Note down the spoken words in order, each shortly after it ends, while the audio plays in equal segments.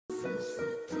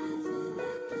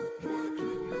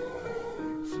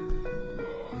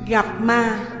Gặp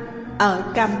ma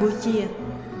ở Campuchia.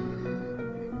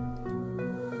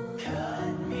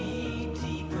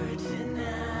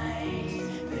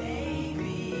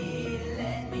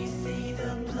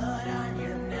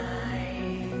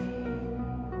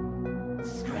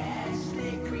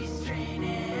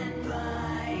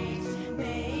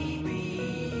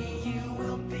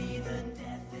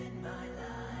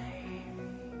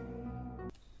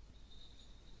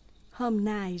 Hôm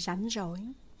nay rảnh rỗi,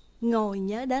 ngồi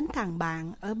nhớ đến thằng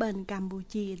bạn ở bên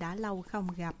Campuchia đã lâu không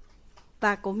gặp,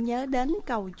 và cũng nhớ đến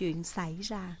câu chuyện xảy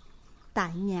ra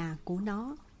tại nhà của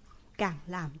nó, càng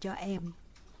làm cho em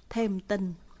thêm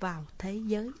tin vào thế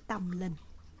giới tâm linh.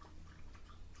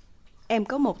 Em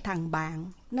có một thằng bạn,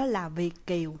 nó là Việt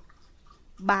kiều,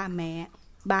 ba mẹ,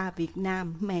 ba Việt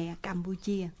Nam, mẹ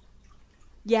Campuchia.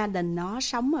 Gia đình nó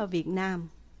sống ở Việt Nam,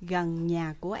 gần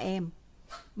nhà của em.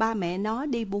 Ba mẹ nó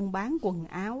đi buôn bán quần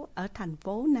áo ở thành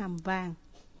phố Nam Vang,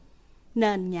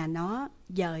 nên nhà nó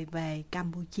dời về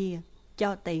Campuchia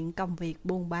cho tiện công việc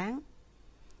buôn bán.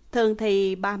 Thường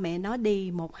thì ba mẹ nó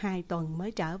đi 1-2 tuần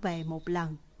mới trở về một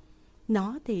lần.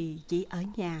 Nó thì chỉ ở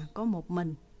nhà có một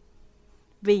mình.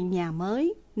 Vì nhà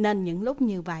mới nên những lúc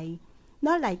như vậy,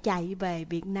 nó lại chạy về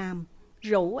Việt Nam,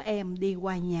 rủ em đi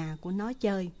qua nhà của nó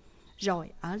chơi, rồi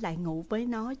ở lại ngủ với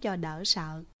nó cho đỡ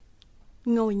sợ.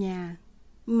 Ngôi nhà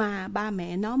mà ba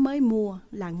mẹ nó mới mua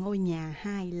là ngôi nhà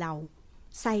 2 lầu,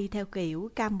 xây theo kiểu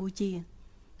Campuchia,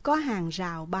 có hàng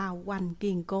rào bao quanh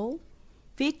kiên cố.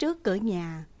 Phía trước cửa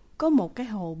nhà có một cái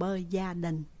hồ bơi gia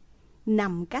đình,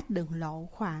 nằm cách đường lộ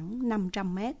khoảng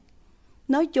 500 mét.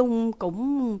 Nói chung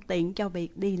cũng tiện cho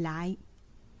việc đi lại.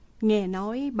 Nghe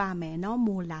nói ba mẹ nó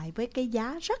mua lại với cái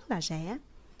giá rất là rẻ,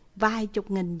 vài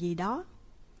chục nghìn gì đó.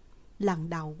 Lần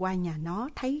đầu qua nhà nó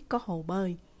thấy có hồ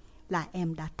bơi là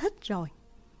em đã thích rồi.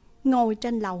 Ngồi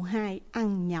trên lầu 2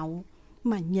 ăn nhậu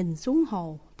mà nhìn xuống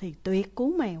hồ thì tuyệt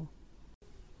cú mèo.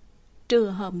 Trưa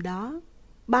hôm đó,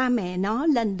 ba mẹ nó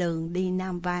lên đường đi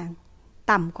Nam Vang.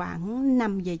 Tầm khoảng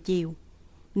 5 giờ chiều,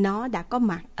 nó đã có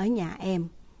mặt ở nhà em,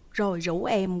 rồi rủ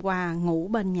em qua ngủ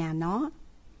bên nhà nó.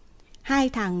 Hai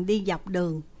thằng đi dọc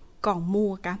đường, còn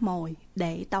mua cả mồi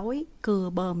để tối cưa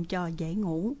bơm cho dễ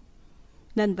ngủ.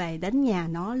 Nên về đến nhà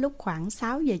nó lúc khoảng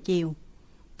 6 giờ chiều.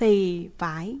 Thì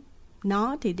phải,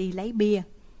 nó thì đi lấy bia,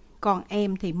 còn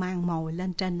em thì mang mồi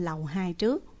lên trên lầu 2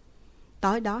 trước.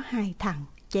 Tối đó hai thằng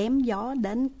chém gió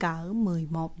đến cỡ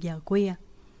 11 giờ khuya.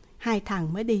 Hai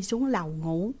thằng mới đi xuống lầu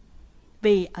ngủ,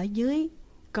 vì ở dưới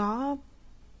có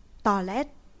toilet,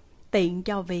 tiện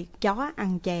cho việc chó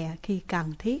ăn chè khi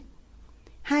cần thiết.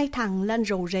 Hai thằng lên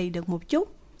rù rì được một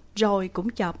chút, rồi cũng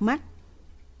chợp mắt.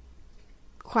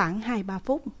 Khoảng 2-3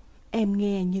 phút, em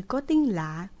nghe như có tiếng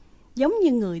lạ, giống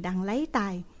như người đang lấy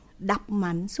tay đập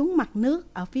mạnh xuống mặt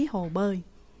nước ở phía hồ bơi.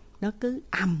 Nó cứ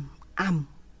ầm ầm.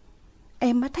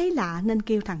 Em mới thấy lạ nên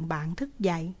kêu thằng bạn thức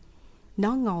dậy.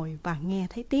 Nó ngồi và nghe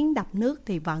thấy tiếng đập nước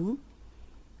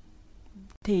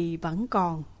thì vẫn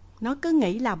còn. Nó cứ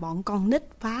nghĩ là bọn con nít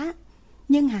phá,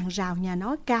 nhưng hàng rào nhà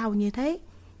nó cao như thế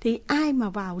thì ai mà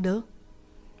vào được.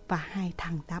 Và hai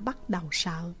thằng đã bắt đầu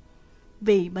sợ,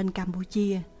 vì bên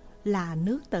Campuchia là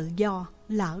nước tự do,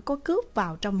 lỡ có cướp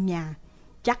vào trong nhà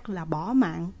chắc là bỏ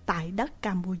mạng tại đất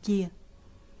Campuchia.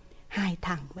 Hai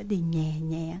thằng mới đi nhẹ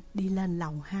nhẹ đi lên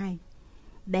lầu 2.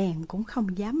 Đèn cũng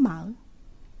không dám mở.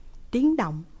 Tiếng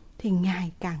động thì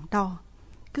ngày càng to,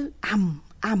 cứ ầm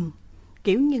ầm,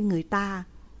 kiểu như người ta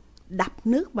đập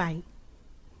nước vậy.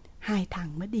 Hai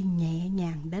thằng mới đi nhẹ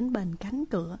nhàng đến bên cánh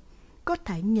cửa, có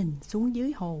thể nhìn xuống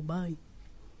dưới hồ bơi.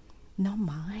 Nó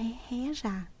mở hé hé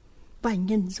ra và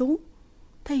nhìn xuống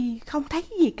thì không thấy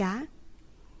gì cả.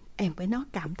 Em với nó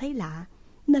cảm thấy lạ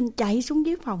nên chạy xuống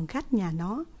dưới phòng khách nhà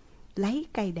nó, lấy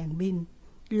cây đèn pin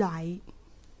loại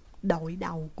đội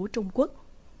đầu của Trung Quốc,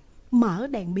 mở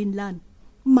đèn pin lên,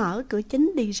 mở cửa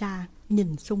chính đi ra,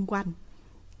 nhìn xung quanh,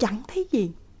 chẳng thấy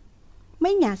gì.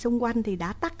 Mấy nhà xung quanh thì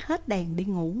đã tắt hết đèn đi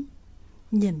ngủ.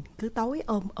 Nhìn cứ tối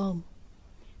ôm ôm.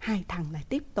 Hai thằng lại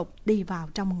tiếp tục đi vào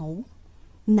trong ngủ,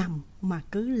 nằm mà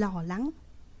cứ lo lắng.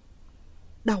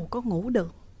 Đâu có ngủ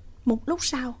được. Một lúc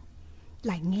sau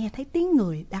lại nghe thấy tiếng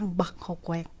người đang bật hột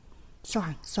quẹt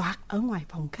xoàn xoạt ở ngoài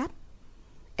phòng khách.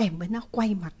 Em với nó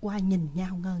quay mặt qua nhìn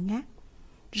nhau ngơ ngác,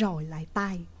 rồi lại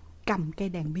tay cầm cây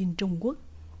đèn pin Trung Quốc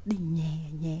đi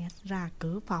nhẹ nhẹ ra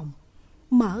cửa phòng,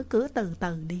 mở cửa từ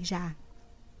từ đi ra.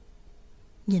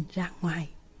 Nhìn ra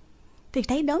ngoài thì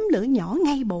thấy đốm lửa nhỏ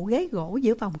ngay bộ ghế gỗ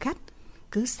giữa phòng khách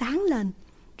cứ sáng lên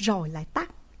rồi lại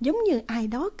tắt, giống như ai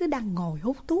đó cứ đang ngồi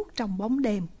hút thuốc trong bóng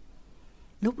đêm.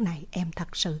 Lúc này em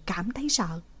thật sự cảm thấy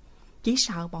sợ, chỉ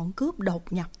sợ bọn cướp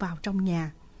đột nhập vào trong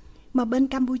nhà. Mà bên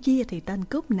Campuchia thì tên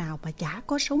cướp nào mà chả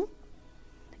có súng.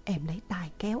 Em lấy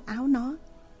tay kéo áo nó,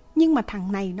 nhưng mà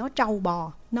thằng này nó trâu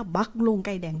bò, nó bật luôn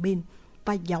cây đèn pin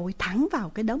và dội thẳng vào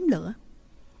cái đốm lửa.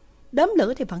 Đốm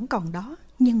lửa thì vẫn còn đó,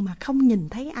 nhưng mà không nhìn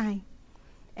thấy ai.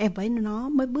 Em với nó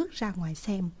mới bước ra ngoài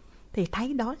xem, thì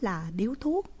thấy đó là điếu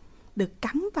thuốc được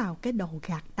cắm vào cái đồ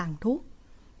gạt tàn thuốc,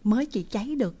 mới chỉ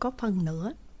cháy được có phân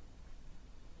nửa.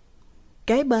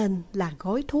 Kế bên là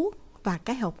gói thuốc và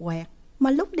cái hộp quẹt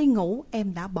mà lúc đi ngủ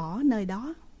em đã bỏ nơi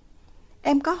đó.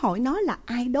 Em có hỏi nó là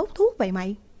ai đốt thuốc vậy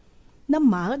mày? Nó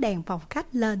mở đèn phòng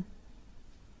khách lên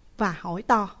và hỏi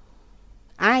to: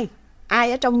 Ai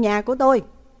ở trong nhà của tôi?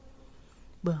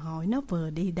 Vừa hỏi nó vừa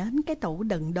đi đến cái tủ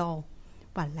đựng đồ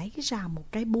và lấy ra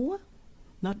một cái búa.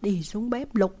 Nó đi xuống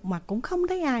bếp lục mà cũng không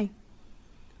thấy ai.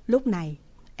 Lúc này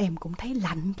em cũng thấy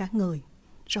lạnh cả người,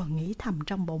 rồi nghĩ thầm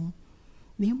trong bụng: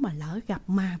 nếu mà lỡ gặp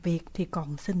ma Việt thì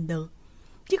còn xin được,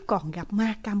 chứ còn gặp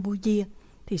ma Campuchia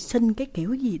thì xin cái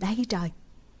kiểu gì đây trời.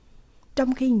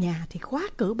 Trong khi nhà thì khóa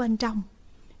cửa bên trong,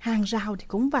 hàng rào thì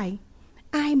cũng vậy,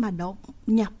 ai mà đột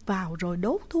nhập vào rồi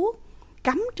đốt thuốc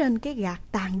cắm trên cái gạt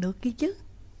tàn được kia chứ.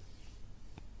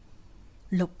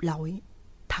 Lục lọi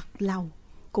thật lâu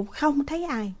cũng không thấy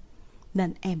ai,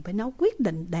 nên em với nó quyết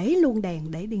định để luôn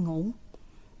đèn để đi ngủ.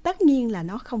 Tất nhiên là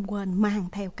nó không quên mang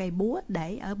theo cây búa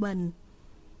để ở bên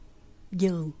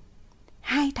giường.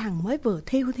 Hai thằng mới vừa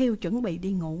thiêu chuẩn bị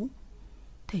đi ngủ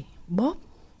thì bóp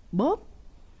bóp,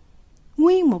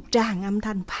 nguyên một tràng âm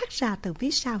thanh phát ra từ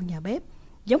phía sau nhà bếp,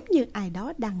 giống như ai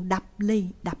đó đang đập ly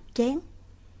đập chén.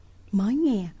 Mới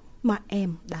nghe mà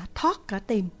em đã thoát cả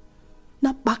tim.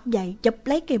 Nó bật dậy chụp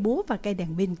lấy cây búa và cây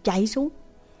đèn pin chạy xuống.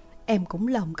 Em cũng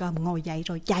lồm cồm ngồi dậy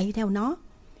rồi chạy theo nó.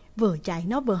 Vừa chạy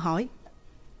nó vừa hỏi: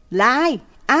 Là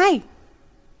ai?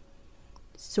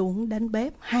 Xuống đến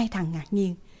bếp, hai thằng ngạc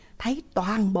nhiên thấy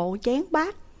toàn bộ chén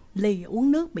bát, ly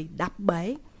uống nước bị đập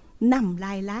bể, nằm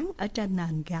lai láng ở trên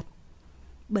nền gạch.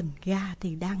 Bình ga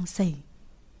thì đang xì,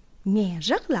 nghe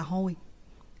rất là hôi.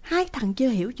 Hai thằng chưa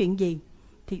hiểu chuyện gì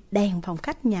thì đèn phòng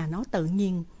khách nhà nó tự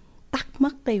nhiên tắt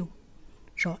mất tiêu.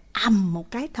 Rồi ầm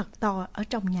một cái thật to ở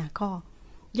trong nhà kho,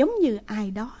 giống như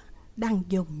ai đó đang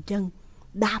dùng chân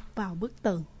đạp vào bức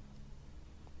tường.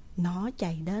 Nó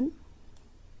chạy đến,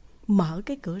 mở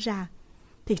cái cửa ra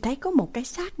thì thấy có một cái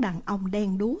xác đàn ông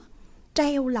đen đúa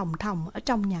treo lồng thòng ở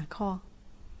trong nhà kho.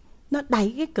 Nó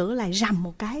đẩy cái cửa lại rầm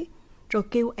một cái, rồi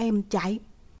kêu em chạy.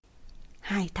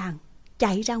 Hai thằng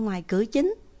chạy ra ngoài cửa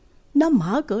chính. Nó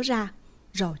mở cửa ra,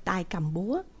 rồi tay cầm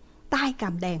búa, tay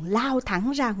cầm đèn lao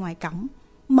thẳng ra ngoài cổng.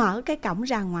 Mở cái cổng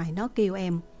ra ngoài, nó kêu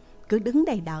em cứ đứng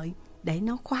đây đợi để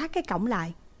nó khóa cái cổng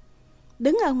lại.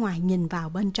 Đứng ở ngoài nhìn vào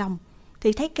bên trong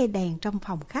thì thấy cây đèn trong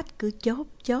phòng khách cứ chớp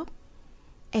chớp.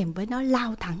 Em với nó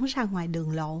lao thẳng ra ngoài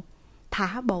đường lộ,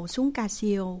 thả bộ xuống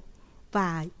Casio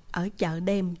và ở chợ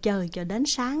đêm chơi cho đến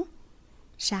sáng.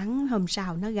 Sáng hôm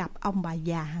sau nó gặp ông bà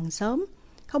già hàng xóm,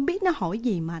 không biết nó hỏi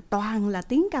gì mà toàn là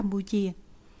tiếng Campuchia.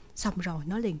 Xong rồi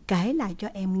nó liền kể lại cho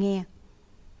em nghe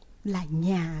là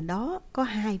nhà đó có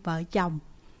hai vợ chồng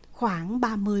khoảng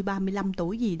 30-35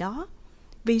 tuổi gì đó.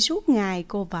 Vì suốt ngày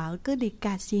cô vợ cứ đi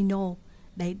casino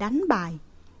để đánh bài,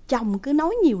 chồng cứ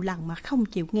nói nhiều lần mà không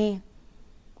chịu nghe.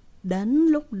 Đến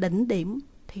lúc đỉnh điểm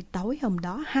thì tối hôm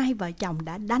đó hai vợ chồng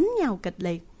đã đánh nhau kịch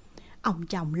liệt. Ông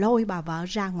chồng lôi bà vợ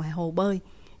ra ngoài hồ bơi,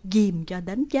 ghìm cho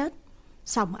đến chết.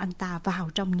 Xong anh ta vào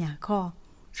trong nhà kho,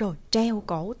 rồi treo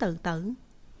cổ tự tử.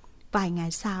 Vài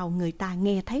ngày sau, người ta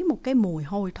nghe thấy một cái mùi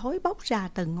hôi thối bốc ra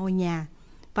từ ngôi nhà,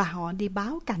 và họ đi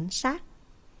báo cảnh sát.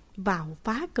 Vào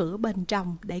phá cửa bên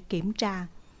trong để kiểm tra,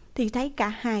 thì thấy cả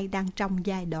hai đang trong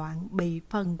giai đoạn bị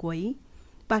phân quỷ,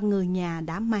 và người nhà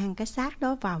đã mang cái xác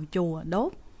đó vào chùa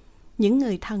đốt. Những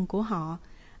người thân của họ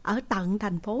ở tận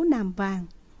thành phố Nam Vang,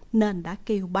 nên đã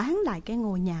kêu bán lại cái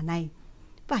ngôi nhà này.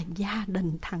 Và gia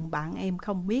đình thằng bạn em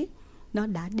không biết, nó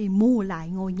đã đi mua lại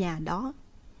ngôi nhà đó.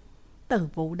 Từ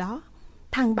vụ đó,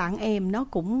 thằng bạn em nó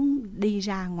cũng đi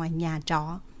ra ngoài nhà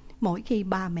trọ mỗi khi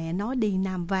ba mẹ nó đi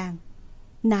Nam Vang.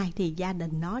 Nay thì gia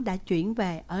đình nó đã chuyển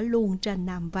về ở luôn trên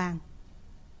Nam Vang.